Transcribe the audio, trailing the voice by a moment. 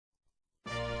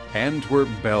Antwerp,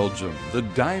 Belgium, the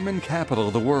diamond capital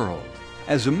of the world.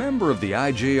 As a member of the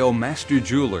IJO Master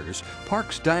Jewelers,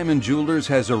 Parks Diamond Jewelers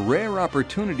has a rare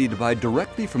opportunity to buy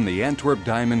directly from the Antwerp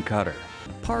diamond cutter.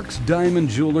 Parks Diamond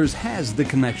Jewelers has the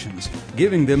connections,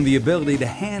 giving them the ability to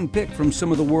hand-pick from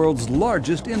some of the world's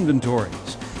largest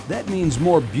inventories. That means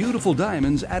more beautiful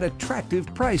diamonds at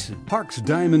attractive prices. Parks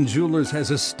Diamond Jewelers has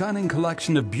a stunning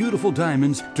collection of beautiful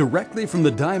diamonds directly from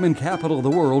the diamond capital of the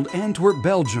world, Antwerp,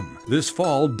 Belgium. This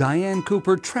fall, Diane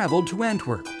Cooper traveled to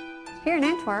Antwerp. Here in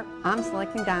Antwerp, I'm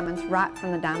selecting diamonds right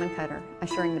from the diamond cutter,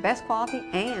 assuring the best quality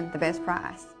and the best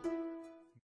price.